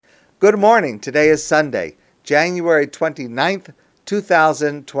Good morning. Today is Sunday, January 29th,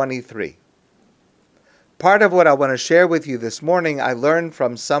 2023. Part of what I want to share with you this morning, I learned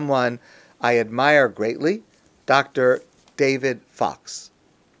from someone I admire greatly, Dr. David Fox.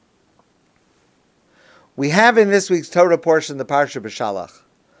 We have in this week's Torah portion, the Parsha B'Shalach,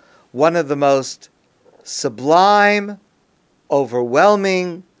 one of the most sublime,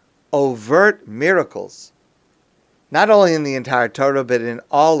 overwhelming, overt miracles, not only in the entire Torah, but in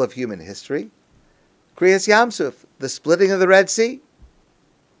all of human history, Kriyas Yamsuf, the splitting of the Red Sea.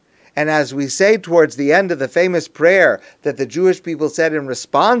 And as we say towards the end of the famous prayer that the Jewish people said in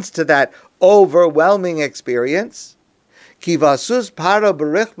response to that overwhelming experience, Kivasus Paro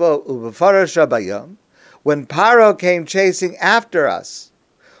berichbo ubefarasha bayom, when Paro came chasing after us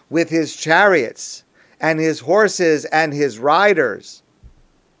with his chariots and his horses and his riders,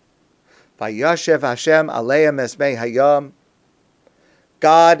 Vayashev Hashem aleim esmei hayom,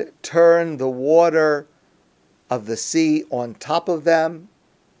 God turned the water of the sea on top of them.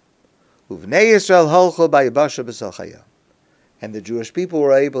 Uvnei Yisrael holchu bayibasha b'sel hayom, and the Jewish people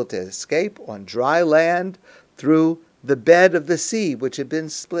were able to escape on dry land through the bed of the sea, which had been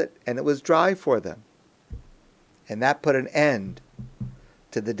split, and it was dry for them. And that put an end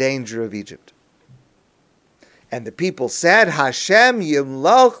to the danger of Egypt. And the people said, Hashem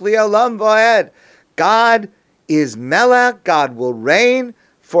yimloch li'olam va'ed. God is Melech, God will reign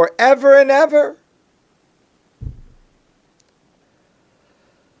forever and ever.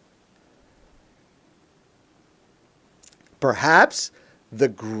 Perhaps the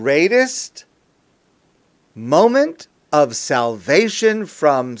greatest moment of salvation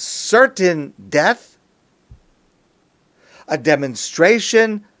from certain death, a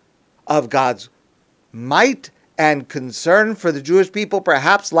demonstration of God's might and concern for the Jewish people,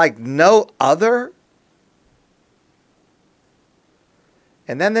 perhaps like no other.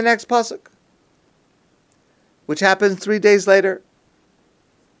 And then the next pasuk, which happens 3 days later.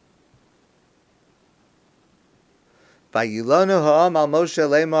 Vayilonu ha'am al Moshe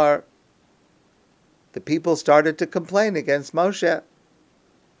lemar. The people started to complain against Moshe.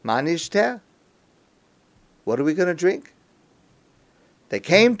 Ma nishteh? What are we going to drink? They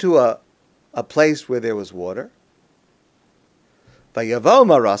came to a place where there was water. Vayavo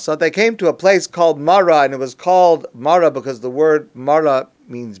marasa. They came to a place called Mara, and it was called Mara because the word Mara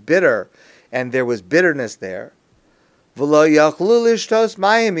means bitter, and there was bitterness there. V'lo yachlu lishtos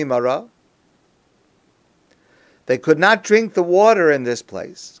mayim mimara. They could not drink the water in this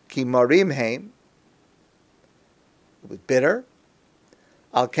place. Ki marim heim. It was bitter.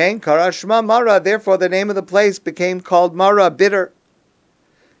 Al kain kara shma Mara. Therefore, the name of the place became called Mara, bitter.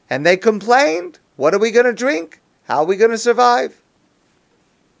 And they complained. What are we going to drink? How are we going to survive?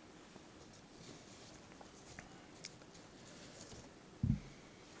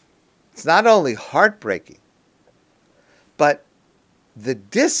 It's not only heartbreaking, but the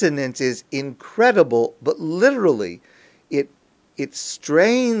dissonance is incredible, but literally it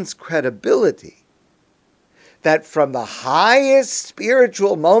strains credibility. That from the highest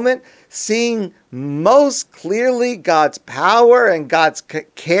spiritual moment, seeing most clearly God's power and God's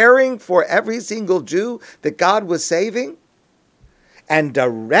caring for every single Jew that God was saving, and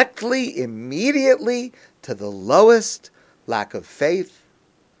directly, immediately, to the lowest, lack of faith,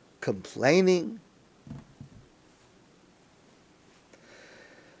 complaining.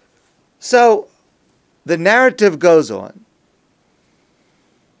 So, the narrative goes on.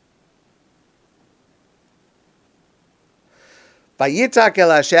 Vayitzak el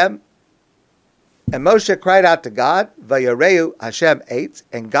Hashem, and Moshe cried out to God. Vayareu Hashem ate,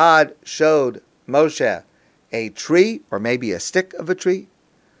 and God showed Moshe a tree, or maybe a stick of a tree.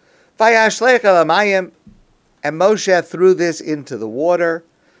 Vayashlech el hamayim, and Moshe threw this into the water.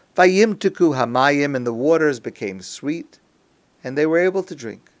 Vayimtuku hamayim, and the waters became sweet, and they were able to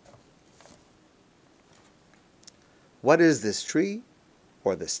drink. What is this tree,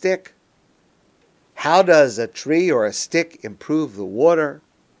 or the stick? How does a tree or a stick improve the water?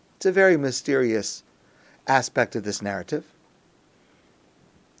 It's a very mysterious aspect of this narrative.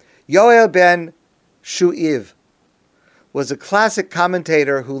 Yoel ben Shu'iv was a classic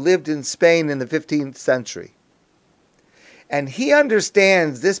commentator who lived in Spain in the 15th century. And he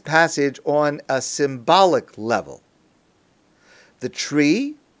understands this passage on a symbolic level. The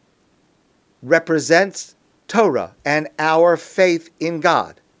tree represents Torah and our faith in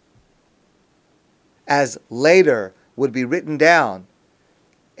God. As later would be written down,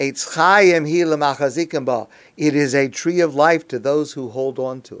 Eitz Chaim hi l'machazikim ba. It is a tree of life to those who hold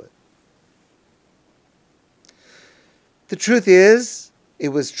on to it. The truth is, it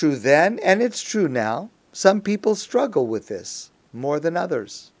was true then, and it's true now. Some people struggle with this more than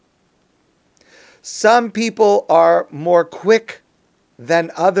others. Some people are more quick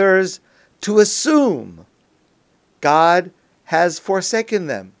than others to assume God has forsaken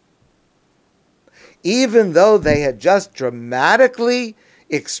them, even though they had just dramatically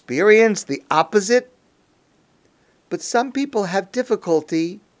experienced the opposite. But some people have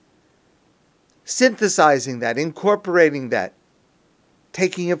difficulty synthesizing that, incorporating that,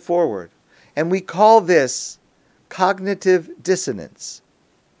 taking it forward. And we call this cognitive dissonance.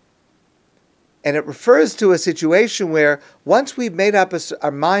 And it refers to a situation where once we've made up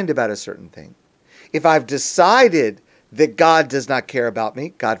our mind about a certain thing, if I've decided that God does not care about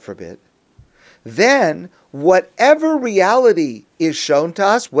me, God forbid, then whatever reality is shown to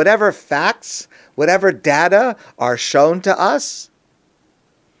us, whatever facts, whatever data are shown to us,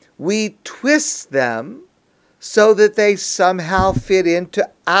 we twist them so that they somehow fit into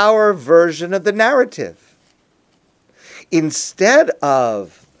our version of the narrative. Instead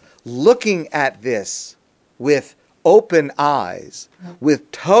of looking at this with open eyes,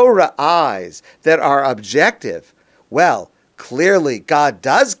 with Torah eyes that are objective, well, clearly God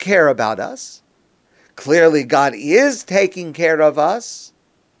does care about us. Clearly God is taking care of us.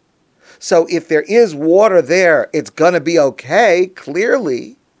 So if there is water there, it's going to be okay,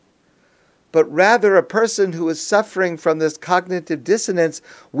 clearly. But rather a person who is suffering from this cognitive dissonance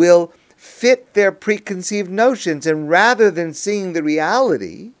will fit their preconceived notions, and rather than seeing the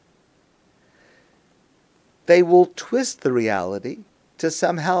reality, they will twist the reality to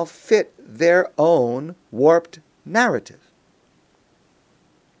somehow fit their own warped narrative.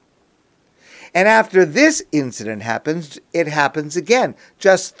 And after this incident happens, it happens again.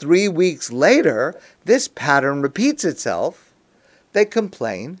 Just 3 weeks later, this pattern repeats itself. They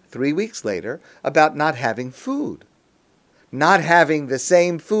complain 3 weeks later about not having food, not having the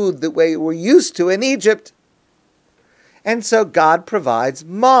same food that we were used to in Egypt. And so God provides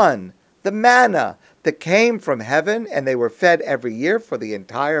man, the manna that came from heaven, and they were fed every year for the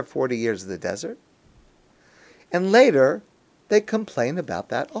entire 40 years of the desert. And later, they complain about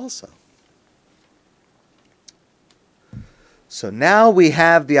that also. So now we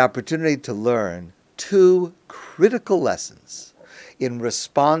have the opportunity to learn 2 critical lessons in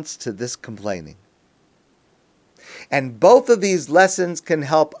response to this complaining. And both of these lessons can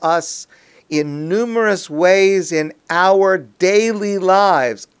help us in numerous ways in our daily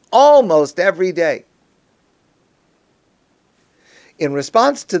lives, almost every day. In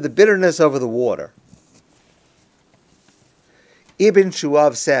response to the bitterness over the water, Ibn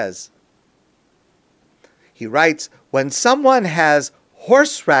Shuav says, he writes, when someone has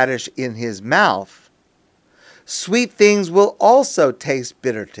horseradish in his mouth, sweet things will also taste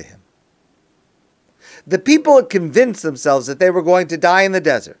bitter to him. The people had convinced themselves that they were going to die in the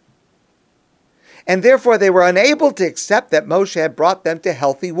desert, and therefore they were unable to accept that Moshe had brought them to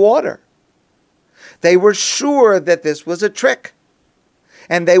healthy water. They were sure that this was a trick,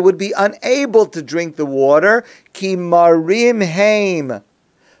 and they would be unable to drink the water, ki marim heim,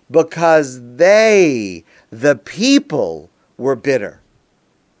 because they, the people, were bitter.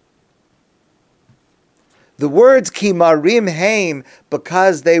 The words ki marim heim,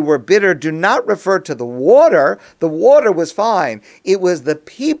 because they were bitter, do not refer to the water. The water was fine. It was the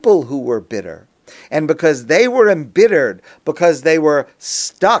people who were bitter. And because they were embittered, because they were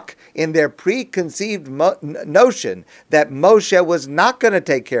stuck in their preconceived notion that Moshe was not going to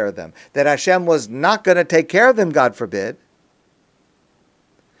take care of them, that Hashem was not going to take care of them, God forbid,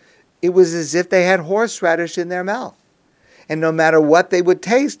 it was as if they had horseradish in their mouth. And no matter what they would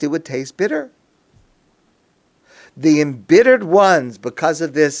taste, it would taste bitter. The embittered ones, because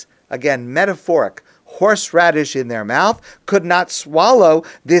of this, again, metaphoric horseradish in their mouth, could not swallow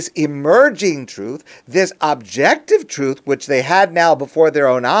this emerging truth, this objective truth, which they had now before their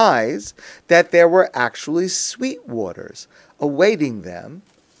own eyes, that there were actually sweet waters awaiting them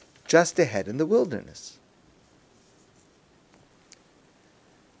just ahead in the wilderness.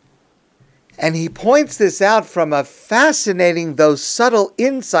 And he points this out from a fascinating, though subtle,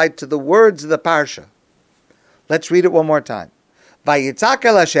 insight to the words of the Parsha. Let's read it one more time. Vayitzak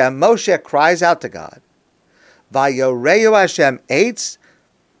el Hashem, Moshe cries out to God. Vayoreu Hashem eitz,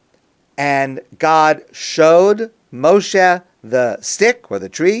 and God showed Moshe the stick or the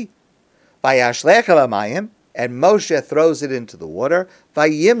tree. Vayashlech el hamayim, and Moshe throws it into the water.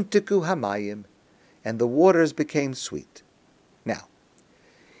 Vayimtiku hamayim, and the waters became sweet. Now,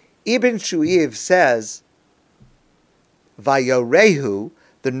 Ibn Shuav says, Vayorehu,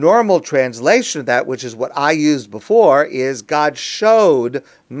 the normal translation of that, which is what I used before, is God showed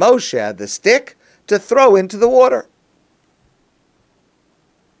Moshe the stick to throw into the water.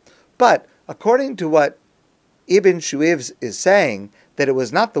 But according to what Ibn Shuav is saying, that it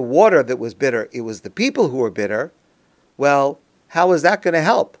was not the water that was bitter, it was the people who were bitter, well, how is that going to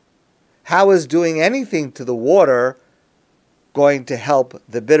help? How is doing anything to the water going to help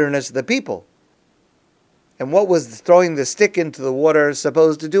the bitterness of the people? And what was throwing the stick into the water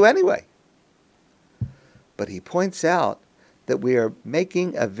supposed to do anyway? But he points out that we are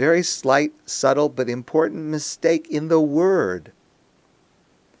making a very slight, subtle, but important mistake in the word.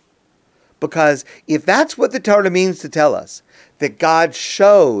 Because if that's what the Torah means to tell us, that God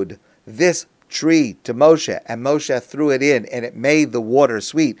showed this tree to Moshe, and Moshe threw it in, and it made the water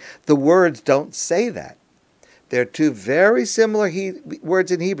sweet, the words don't say that. They're two very similar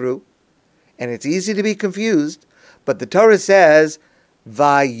words in Hebrew, and it's easy to be confused, but the Torah says,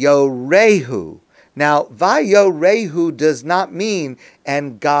 Vayorehu. Now, Vayorehu does not mean,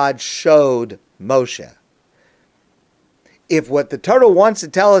 and God showed Moshe. If what the Torah wants to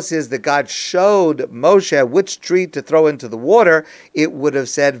tell us is that God showed Moshe which tree to throw into the water, it would have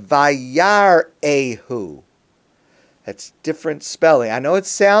said Vayarehu. That's different spelling. I know it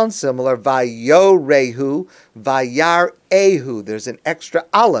sounds similar. Vayorehu, Vayarehu. There's an extra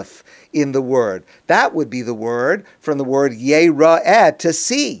aleph in the word. That would be the word from the word Yera'eh, to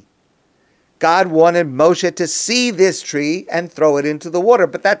see. God wanted Moshe to see this tree and throw it into the water,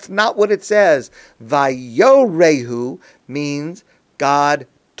 but that's not what it says. Vayorehu means God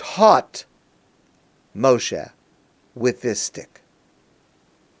taught Moshe with this stick.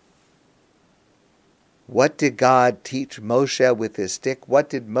 What did God teach Moshe with this stick?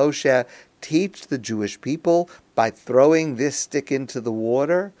 What did Moshe teach the Jewish people by throwing this stick into the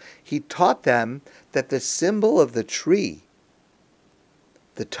water? He taught them that the symbol of the tree,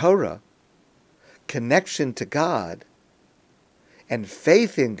 the Torah, connection to God and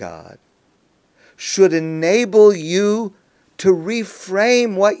faith in God, should enable you to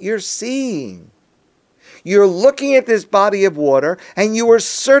reframe what you're seeing. You're looking at this body of water and you are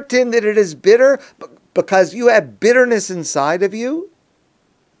certain that it is bitter because you have bitterness inside of you.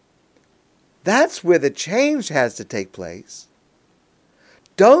 That's where the change has to take place.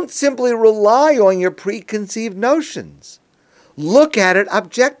 Don't simply rely on your preconceived notions. Look at it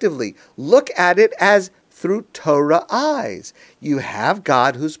objectively. Look at it as through Torah eyes. You have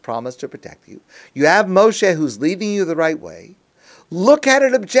God who's promised to protect you. You have Moshe who's leading you the right way. Look at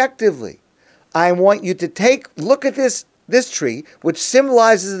it objectively. I want you to look at this tree, which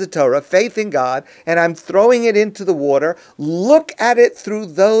symbolizes the Torah, faith in God, and I'm throwing it into the water. Look at it through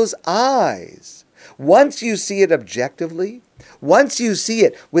those eyes. Once you see it objectively, once you see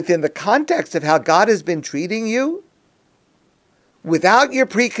it within the context of how God has been treating you, without your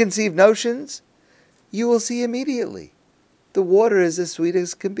preconceived notions, you will see immediately the water is as sweet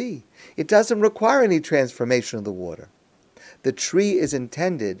as can be. It doesn't require any transformation of the water. The tree is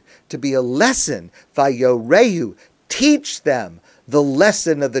intended to be a lesson. Vayorehu, teach them the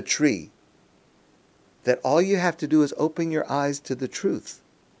lesson of the tree. That all you have to do is open your eyes to the truth.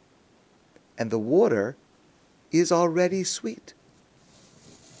 And the water is already sweet.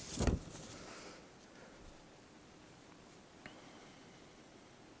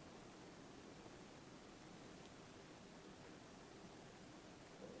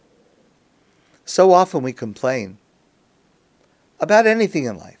 So often we complain about anything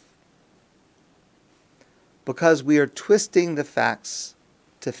in life because we are twisting the facts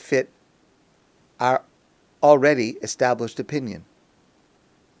to fit our already established opinion.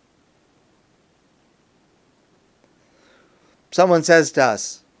 Someone says to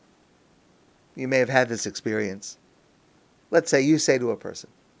us, you may have had this experience. Let's say you say to a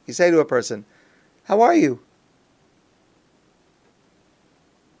person, how are you?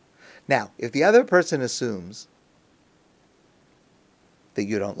 Now, if the other person assumes that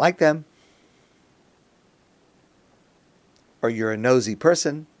you don't like them, or you're a nosy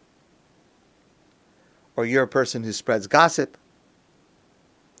person, or you're a person who spreads gossip,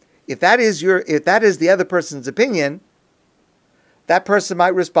 if that is the other person's opinion, that person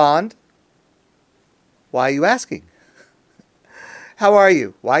might respond, why are you asking? How are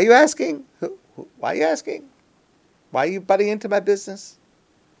you? Why are you asking? Why are you asking? Why are you butting into my business?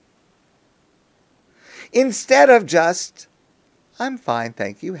 Instead of just, I'm fine,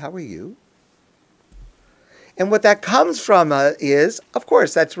 thank you, how are you? And what that comes from is, of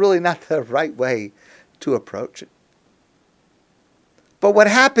course, that's really not the right way to approach it. But what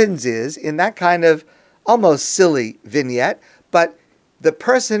happens is, in that kind of almost silly vignette, but the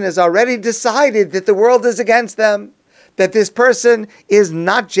person has already decided that the world is against them, that this person is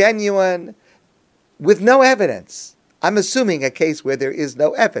not genuine, with no evidence. I'm assuming a case where there is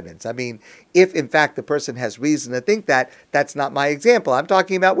no evidence. I mean, if in fact the person has reason to think that, that's not my example. I'm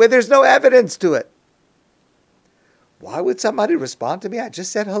talking about where there's no evidence to it. Why would somebody respond to me? I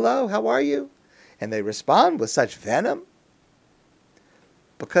just said hello, how are you? And they respond with such venom?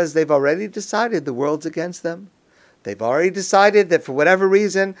 Because they've already decided the world's against them. They've already decided that for whatever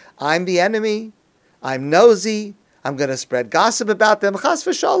reason, I'm the enemy, I'm nosy, I'm going to spread gossip about them, chas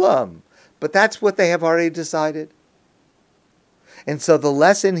v'shalom. But that's what they have already decided. And so the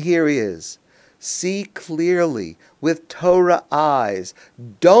lesson here is, see clearly with Torah eyes.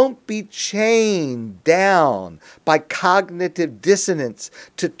 Don't be chained down by cognitive dissonance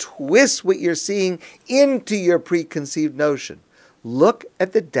to twist what you're seeing into your preconceived notion. Look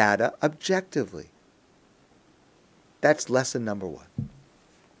at the data objectively. That's lesson number 1.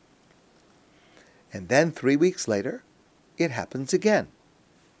 And then 3 weeks later, it happens again.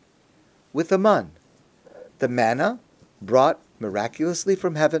 With the man. The manna brought miraculously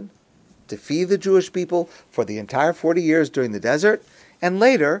from heaven to feed the Jewish people for the entire 40 years during the desert, and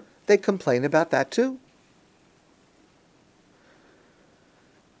later they complain about that too.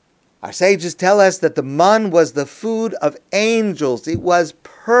 Our sages tell us that the man was the food of angels. It was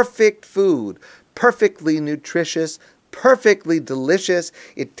perfect food, perfectly nutritious, perfectly delicious.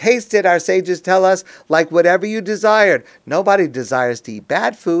 It tasted, our sages tell us, like whatever you desired. Nobody desires to eat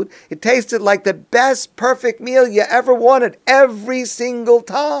bad food. It tasted like the best perfect meal you ever wanted every single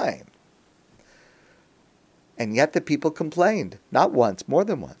time. And yet the people complained, not once, more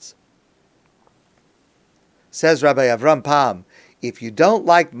than once. Says Rabbi Avram Pam, if you don't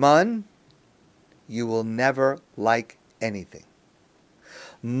like man, you will never like anything.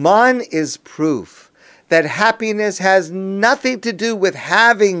 Man is proof that happiness has nothing to do with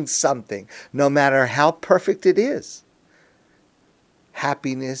having something, no matter how perfect it is.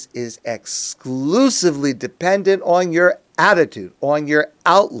 Happiness is exclusively dependent on your attitude, on your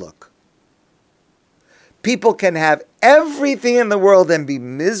outlook. People can have everything in the world and be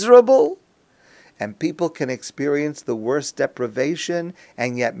miserable, and people can experience the worst deprivation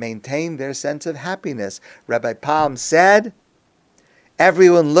and yet maintain their sense of happiness. Rabbi Palm said,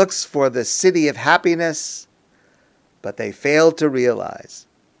 everyone looks for the city of happiness, but they fail to realize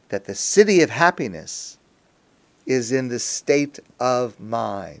that the city of happiness is in the state of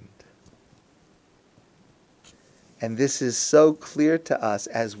mind. And this is so clear to us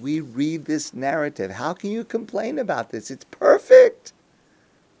as we read this narrative. How can you complain about this? It's perfect.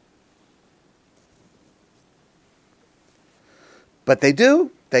 But they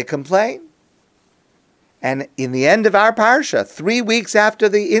do. They complain. And in the end of our parsha, 3 weeks after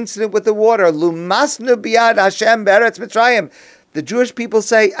the incident with the water, Lumasnu biyad Hashem beretz Mitzrayim, the Jewish people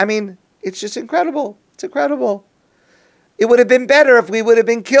say, it's just incredible. It's incredible. It would have been better if we would have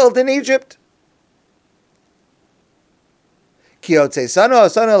been killed in Egypt. What did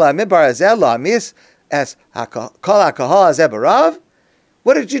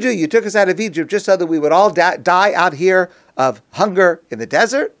you do? You took us out of Egypt just so that we would all die out here of hunger in the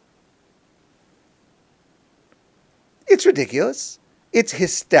desert? It's ridiculous. It's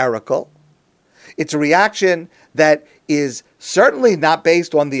hysterical. It's a reaction that is certainly not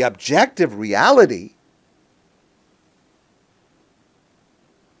based on the objective reality,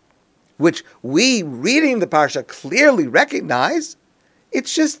 which we, reading the Parsha, clearly recognize.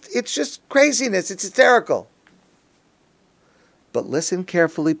 It's just craziness. It's hysterical. But listen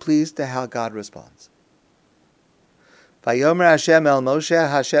carefully, please, to how God responds. Vayomer Hashem el Moshe,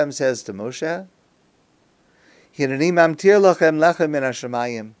 Hashem says to Moshe, Hineni mamtir lochem lechem min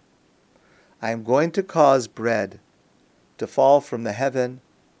hashamayim. I am going to cause bread to fall from the heaven,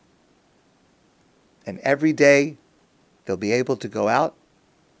 and every day they'll be able to go out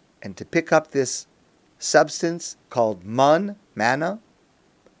and to pick up this substance called manna,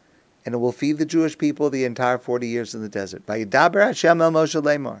 and it will feed the Jewish people the entire 40 years in the desert. Vayidaber Hashem el Moshe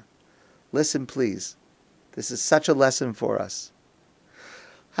lemor. Listen, please. This is such a lesson for us.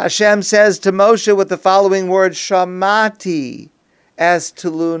 Hashem says to Moshe with the following words, Shamati es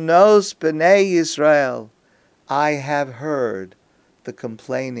telunos b'nei Yisrael. I have heard the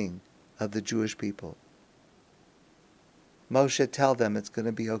complaining of the Jewish people. Moshe, tell them it's going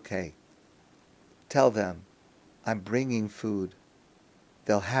to be okay. Tell them I'm bringing food.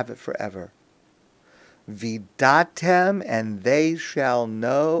 They'll have it forever. Vidatem, and they shall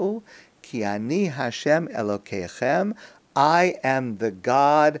know, ki ani Hashem Elokeichem, I am the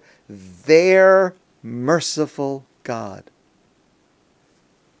God, their merciful God.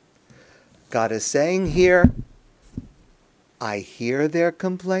 God is saying here, I hear their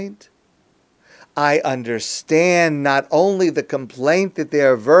complaint. I understand not only the complaint that they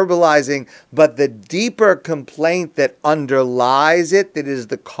are verbalizing, but the deeper complaint that underlies it, that is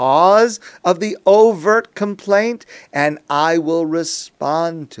the cause of the overt complaint, and I will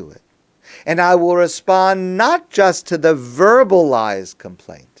respond to it. And I will respond not just to the verbalized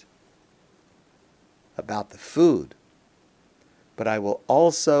complaint about the food, but I will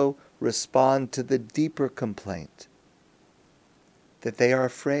also respond to the deeper complaint that they are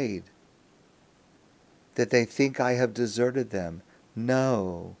afraid, that they think I have deserted them.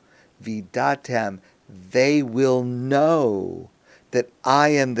 No, vidatem, they will know that I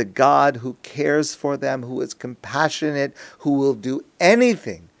am the God who cares for them, who is compassionate, who will do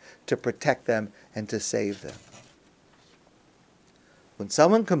anything to protect them and to save them. When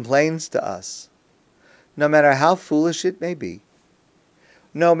someone complains to us, no matter how foolish it may be,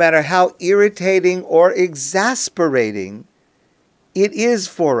 no matter how irritating or exasperating it is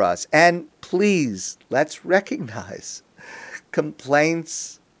for us, and please, let's recognize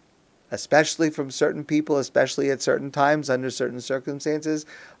complaints, especially from certain people, especially at certain times, under certain circumstances,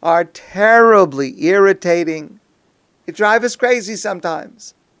 are terribly irritating. It drives us crazy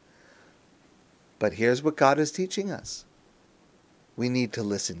sometimes. But here's what God is teaching us. We need to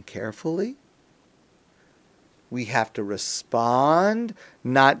listen carefully. We have to respond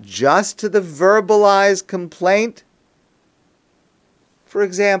not just to the verbalized complaint. For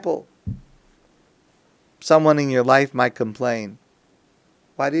example, someone in your life might complain,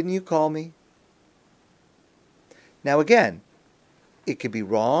 "Why didn't you call me?" Now again, it could be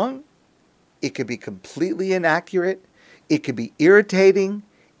wrong, it could be completely inaccurate, it could be irritating,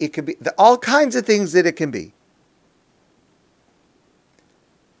 it could be all kinds of things that it can be.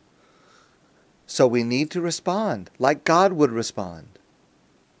 So we need to respond like God would respond.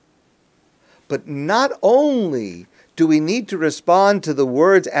 But not only do we need to respond to the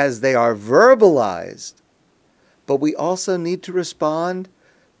words as they are verbalized, but we also need to respond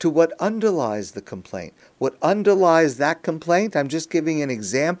to what underlies the complaint. What underlies that complaint, I'm just giving an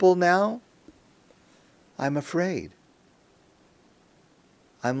example now. I'm afraid.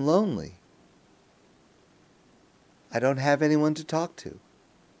 I'm lonely. I don't have anyone to talk to.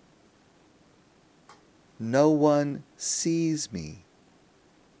 No one sees me.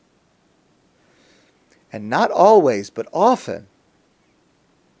 And not always, but often,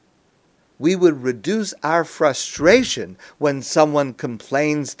 we would reduce our frustration when someone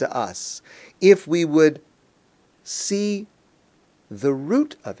complains to us if we would see the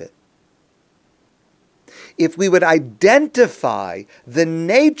root of it. If we would identify the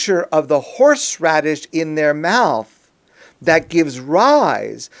nature of the horseradish in their mouth that gives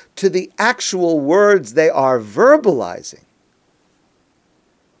rise to the actual words they are verbalizing.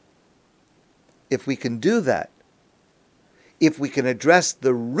 If we can do that, if we can address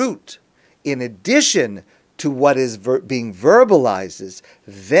the root in addition to what is being verbalized,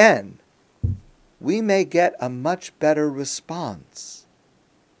 then we may get a much better response.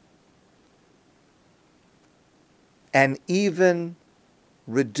 And even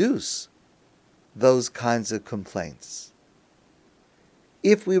reduce those kinds of complaints.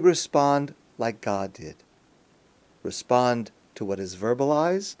 If we respond like God did, respond to what is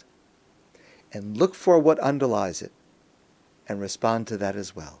verbalized, and look for what underlies it, and respond to that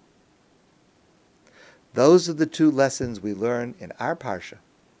as well. Those are the two lessons we learn in our parsha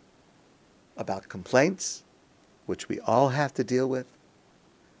about complaints, which we all have to deal with,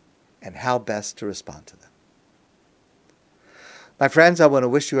 and how best to respond to them. My friends, I want to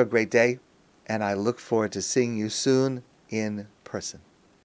wish you a great day, and I look forward to seeing you soon in person.